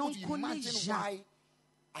can't even imagine why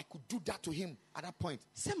I could do that to him at that point.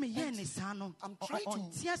 I'm trying to.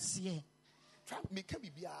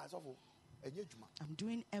 I'm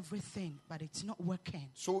doing everything, but it's not working.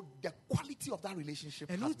 So the quality of that relationship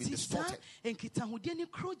has been distorted.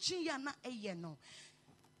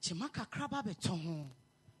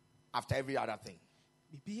 After every other thing.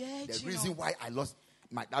 The reason why I lost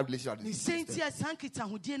that relationship is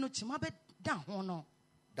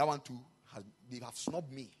that one too, they have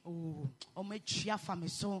snubbed me.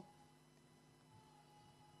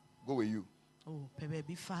 Go with you.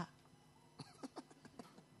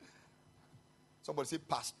 Somebody say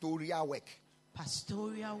pastoral work.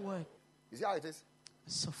 Pastoral work. You see how it is?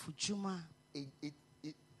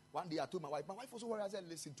 One day I told my wife also worried. I said,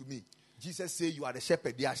 listen to me. Jesus said you are the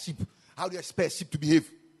shepherd, they are sheep. How do you expect sheep to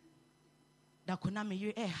behave? Do you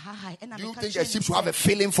think a sheep should have a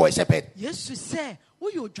feeling for a shepherd? Yes, you say. Now,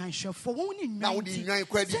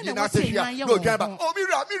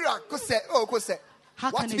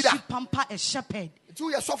 how can a sheep pamper a shepherd?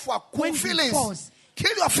 When feelings.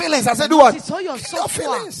 Kill your feelings. I said, do what? Kill your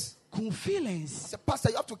feelings. As a pastor,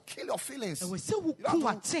 you have to kill your feelings. You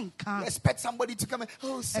have to expect somebody to come and,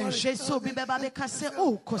 oh, sorry.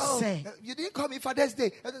 You didn't call me Father's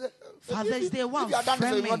Day. Father's Day, one. If you have done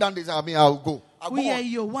this, not done this, I mean, I'll go. I was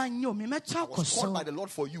called by the Lord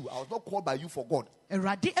for you. I was not called by you for God. Do you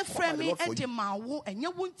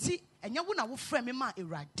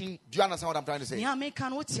understand what I'm trying to say?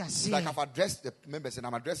 It's like I've addressed the members and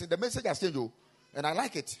I'm addressing the message has changed. And I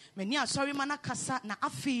like it. So it's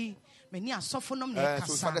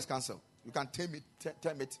Father's Counsel. You can term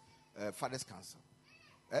it Father's Counsel.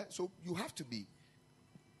 So you have to be.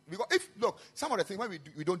 Because some of the things when if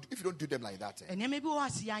you don't do them like that,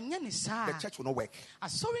 the church will not work.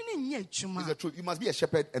 It's the truth. You must be a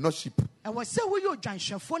shepherd and not sheep. Do you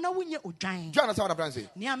understand what I'm trying to say?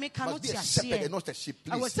 You must be a shepherd and not a sheep,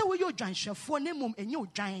 please.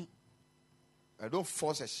 Don't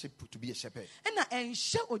force a sheep to be a shepherd. You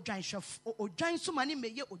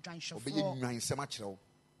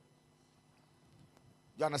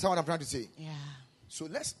understand what I'm trying to say? Yeah. So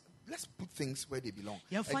let's put things where they belong.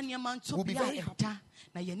 We'll be very happy.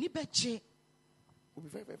 We'll be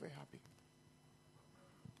very, very, very happy.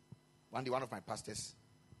 One day, one of my pastors,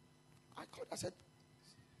 I called. I said,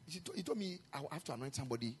 he told me I have to anoint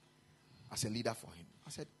somebody as a leader for him. I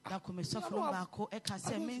said,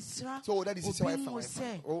 so that is I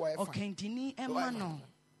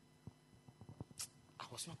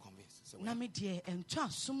was not convinced.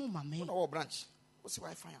 Branch.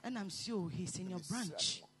 And I'm sure he's in your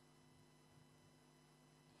branch.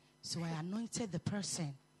 So I anointed the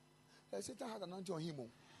person. Satan had anointed on him.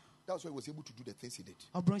 That's why he was able to do the things he did.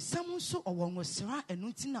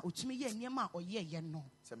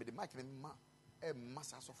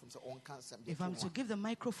 If I'm to give the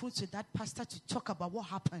microphone to that pastor to talk about what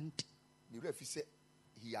happened,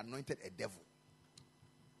 he anointed a devil.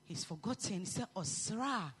 He's forgotten. He said,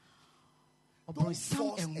 Osra. Don't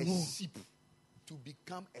force a sheep to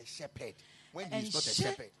become a shepherd when he's not a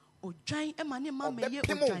shepherd.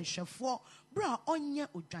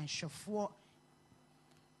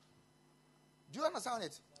 Do you understand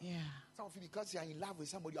it? Yeah. Some of you, because you are in love with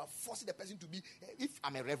somebody, you are forcing the person to be. If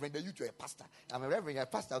I'm a reverend, then you are a pastor. I'm a reverend, you're a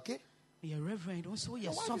pastor, okay? You're a reverend. Also,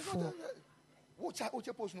 you're suffer.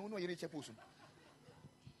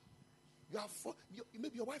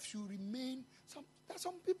 Maybe your wife should remain.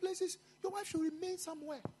 Some places, your wife should remain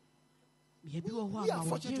somewhere. We are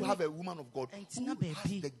fortunate to have a woman of God who has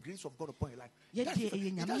the grace of God upon your life. It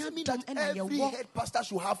doesn't mean that every head pastor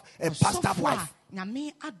should have a pastor wife.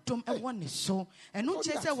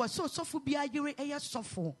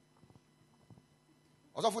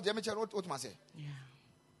 Yeah.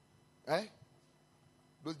 Eh?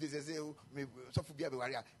 Those days they say,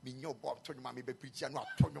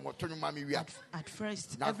 at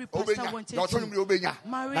first, every pastor wanted to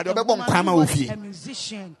marry a woman who was a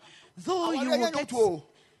musician. Though you will get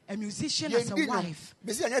a musician as a wife,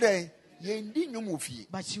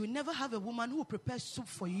 but you will never have a woman who will prepare soup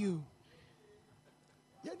for you.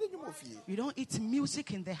 You don't eat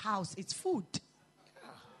music in the house, it's food.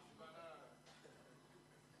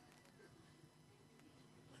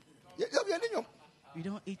 We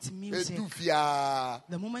don't eat music.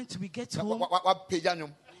 The moment we get home,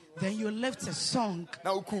 then you lift a song.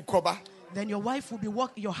 Then your wife will be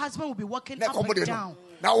walking, your husband will be walking up and down,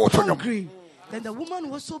 hungry. Then the woman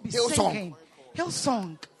will also be singing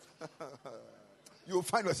Hillsong. You will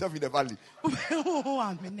find yourself in the valley.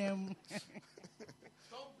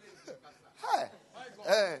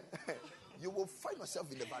 You will find yourself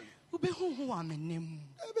in the valley.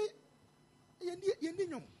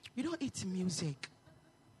 We don't eat music.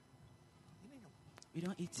 We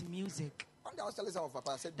don't eat music. One day I was telling some of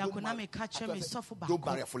Papa, I said, don't marry a foolish girl. Don't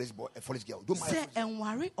marry a foolish girl.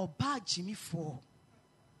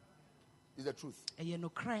 It's the truth.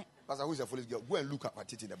 Pastor, who is a foolish girl? Go and look up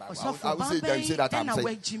at it in the Bible. I will say that you say that I'm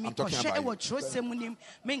talking about you.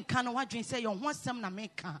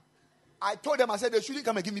 I told them, I said, they shouldn't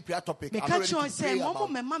come and give me prayer topic. If you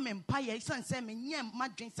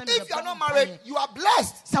are not married, you are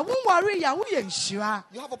blessed.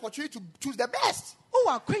 You have opportunity to choose the best.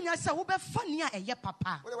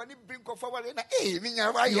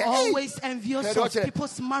 You're always envious of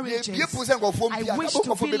people's marriages. I wish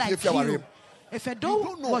to be like you. If a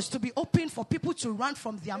door was to be opened for people to run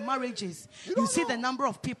from their marriages, you see the number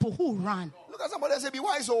of people who run. Look at somebody and say, be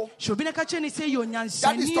wise, oh.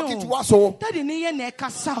 That is talking to us, oh.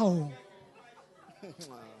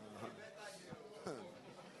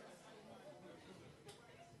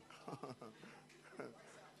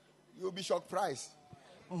 You'll be shocked price.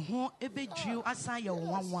 Yes.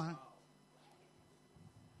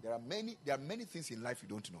 There are many things in life you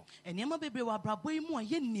don't know.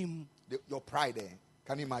 Your pride there.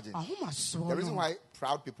 Can you imagine? The reason why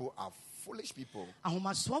proud people are foolish people. The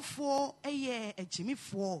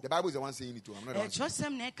Bible is the one saying it too. I'm not the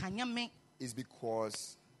one. It's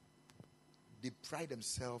because they pride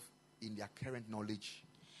themselves in their current knowledge,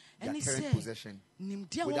 their current possession,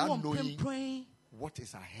 without knowing what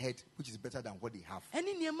is ahead, which is better than what they have.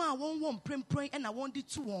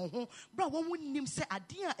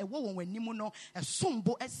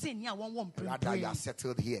 Rather, you are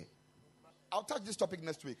settled here. I'll touch this topic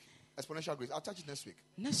next week. Exponential grace. I'll touch it next week.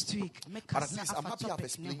 But at least I'm happy I've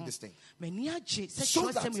explained this thing.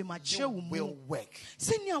 So that you will work.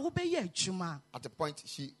 At the point,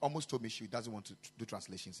 she almost told me she doesn't want to do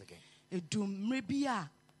translations again.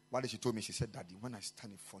 One day she told me, she said, Daddy, when I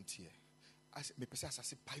stand in front here, I said, I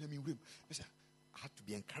had to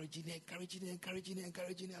be encouraging her.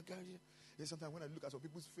 And sometimes when I look at some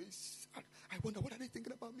people's face, I wonder, what are they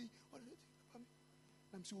thinking about me?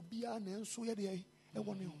 I'm so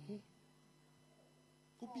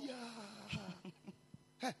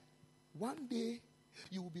one day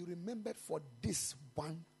you will be remembered for this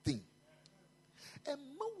one thing.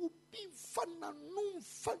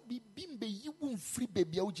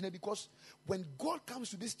 Because when God comes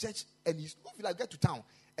to this church and he's like get to town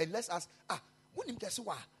and let's ask,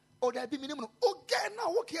 or there be minimum okay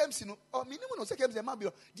now what KMC no or minimum no second there might be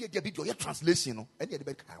your translation and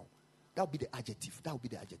that will be the adjective.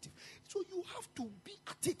 So you have to be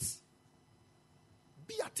at it.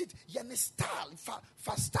 Be at it. You're in a style.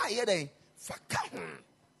 Fast here then.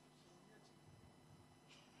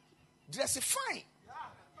 Dressify.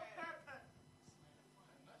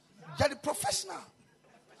 You're the professional.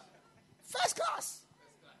 First class.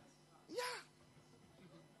 Yeah.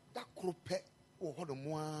 That crope. Oh, hold on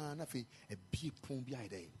one. A big pump behind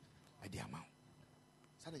there. I dear mouth.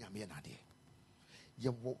 Something I mean, idea.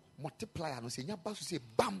 You will multiply and say, say,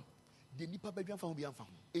 bam. The nipa bedroom found be found.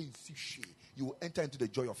 You will enter into the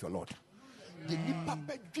joy of your Lord. The nipa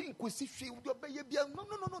bedroom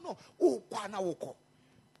no. Oh, kwana woko.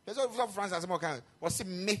 So France has more kind. What's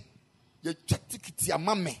me? You check ticket your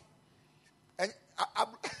mommy. And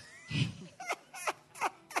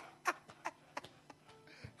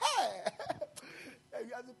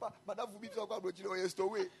Madame will be talking about you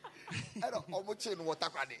stowaway. I don't almost chain water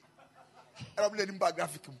cranny. I don't let him by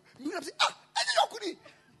graphic. You have said, I didn't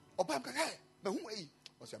know. Obama, no way.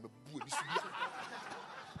 Was a boo.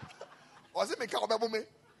 Was it make out of me?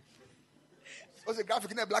 Was a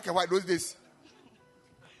graphic in black and white those days?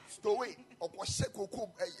 Stowaway or was Seko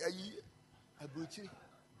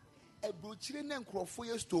a broochie and crow 4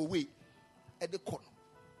 years stowaway at the corner.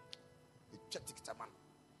 The check ticket man,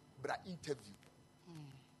 but I interview.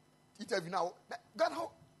 Interview now. Ghana.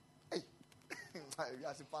 Hey.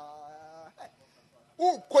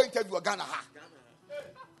 Who co interview a Ghana?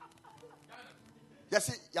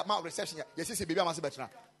 Yes, your mouth reception. Yes, baby, I must be better.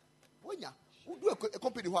 When ya, who do a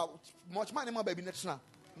company who much money, my baby, next now.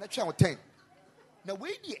 Next year, 10. Now,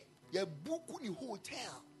 wait, you book in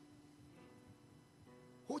hotel.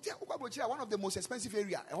 Hotel, one of the most expensive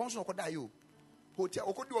area. I want to know you. Hotel,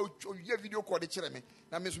 or could do a video call the chairman.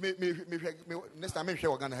 Now, Miss me next time, I'm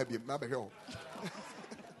going to have you.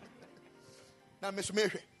 Now, Miss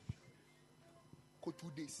Mary, go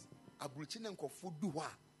 2 days. I will change and food do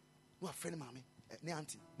what? No friend, mammy, ne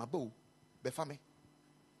auntie, my beau, be family.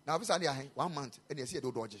 Now, this idea 1 month, and you see a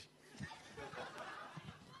dodge.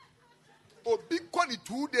 Oh, big conny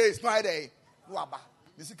 2 days, Friday. Waba,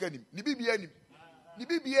 the second, the BBN, the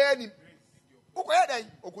BBN. Okay,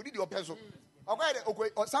 or could your pencil. Okay,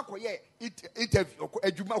 or some interview,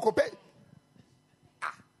 Eduma.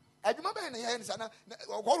 I remember in the hands and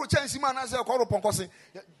call chance man as a call upon Cossin.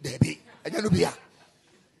 Debbie, and Yanubia.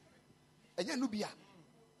 And Yanubia.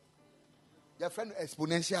 Your friend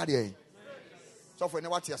exponential day. So for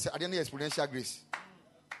what you said, I didn't exponential grace.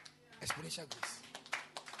 Exponential grace.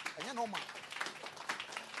 And you know, man.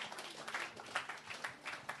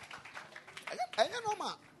 And you know,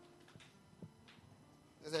 man.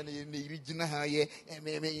 The original here,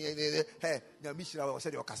 hey, the mission I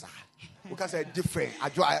said, because they're different. I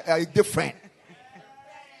different.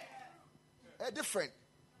 They're different.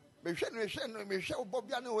 Michelle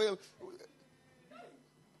Bobiano,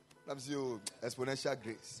 that's you exponential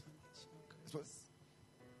grace.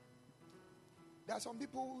 There are some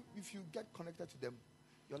people, if you get connected to them,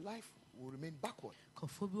 your life will remain backward.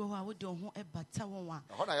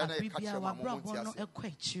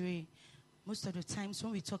 Most of the times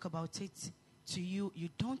when we talk about it to you, you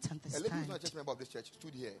don't understand. A lady who's not just a member of this church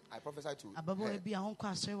stood here. I prophesied to her.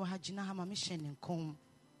 She was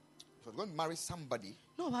going to marry somebody.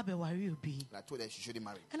 No, I told her she shouldn't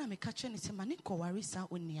marry. And I'm a catcher and say, I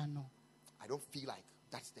don't feel like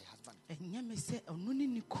that's the husband.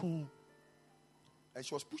 And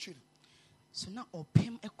she was pushing. So now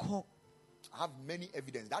open a call. I have many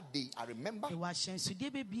evidence. That day, I remember. She was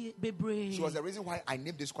the reason why I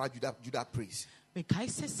named this choir Judah Praise.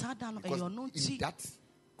 Because in that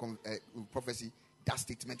prophecy, that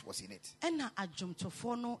statement was in it.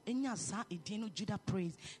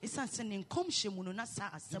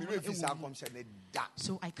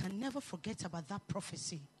 So I can never forget about that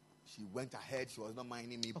prophecy. She went ahead. She was not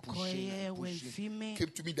minding me, pushing. Came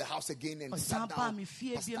to me the house again and sat down. Pastor, you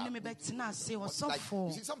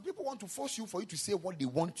see, some people want to force you for you to say what they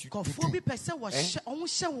want you to do. I think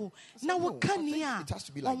it has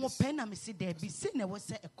to be like this.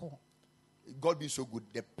 God being so good,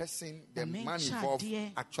 the man involved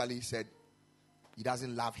actually said he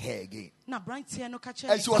doesn't love her again. And she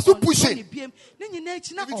was still pushing. Even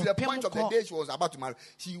to the point of the day she was about to marry,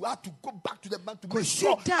 she had to go back to the man to make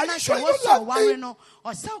sure. Are you sure you love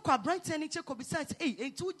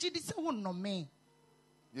me?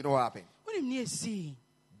 You know what happened?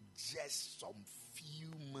 Just some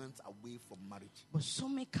few months away from marriage, the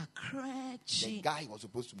guy he was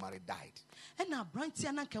supposed to marry died. He was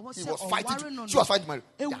fighting. She was fighting to marry.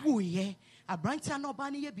 And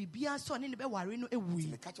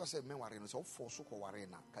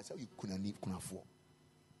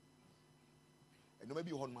no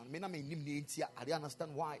maybe one man. I don't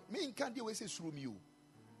understand why. Me can't do say through you.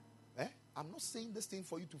 I'm not saying this thing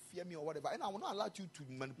for you to fear me or whatever, and I will not allow you to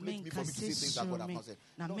manipulate me for me to say things that God has not said.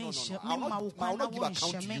 No. I will not give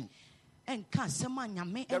account to you. The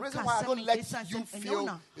reason why I don't let you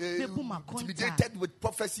feel intimidated with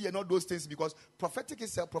prophecy and all those things, because prophetic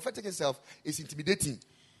itself is intimidating.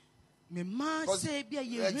 So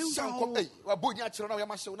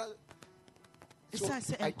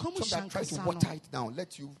I try to water it down,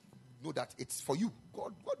 let you know that it's for you.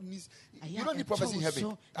 God needs. You don't need prophecy in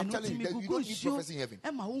heaven. I'm telling you, you don't need prophecy in heaven.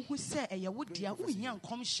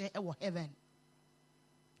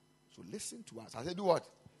 So listen to us. I said, do what?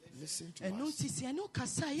 Listen to us.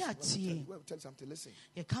 We'll tell something. Listen.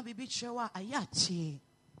 Do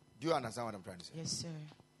you understand what I'm trying to say? Yes, sir.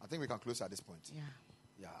 I think we can close at this point. Yeah.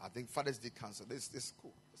 Yeah, I think Fathers Day Counsel. This is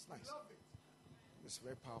cool. It's nice. It's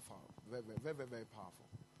very powerful. Very, very, very, very powerful.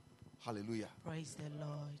 Hallelujah. Praise the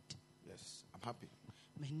Lord. Yes, I'm happy.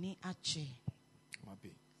 I'm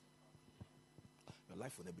happy. Your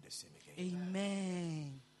life will never be the same again.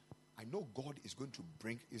 Amen. I know God is going to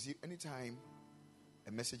bring. You see, anytime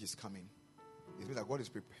a message is coming, it means that God is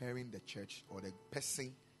preparing the church or the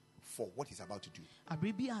person for what he's about to do.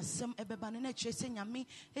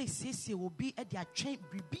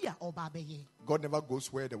 God never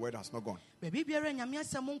goes where the word has not gone.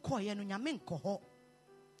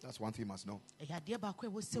 That's one thing you must know. You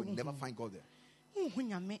will never find God there.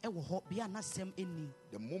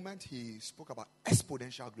 The moment he spoke about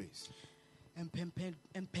exponential grace, it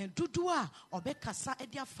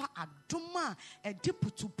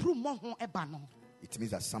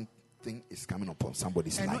means that something is coming upon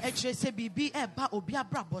somebody's life. I thought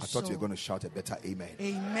you were going to shout a better amen.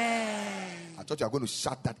 Amen. I thought you were going to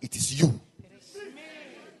shout that it is you.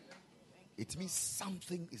 It means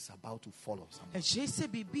something is about to follow somebody.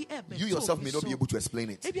 You yourself may not be able to explain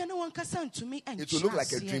it. It will look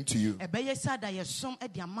like a dream to you. But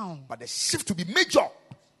the shift will be major.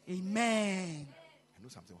 Amen. I know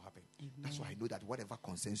something will happen. Amen. That's why I know that whatever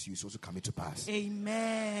concerns you is also coming to pass.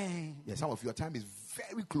 Amen. Yeah, some of your time is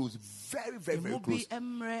very close, very, very, very close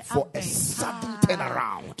for a sudden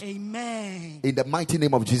turnaround. Amen. In the mighty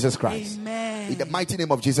name of Jesus Christ. Amen. In the mighty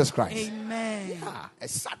name of Jesus Christ. Amen. Yeah, a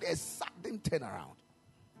sudden turnaround.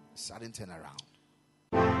 A sudden turnaround.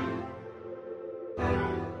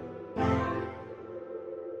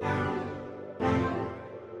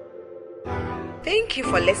 Thank you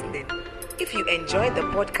for listening. If you enjoyed the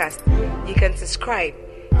podcast, you can subscribe.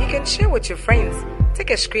 You can share with your friends. Take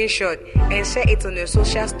a screenshot and share it on your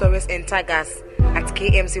social stories and tag us at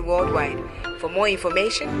KMC Worldwide. For more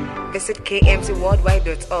information, visit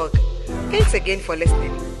kmcworldwide.org. Thanks again for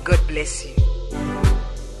listening. God bless you.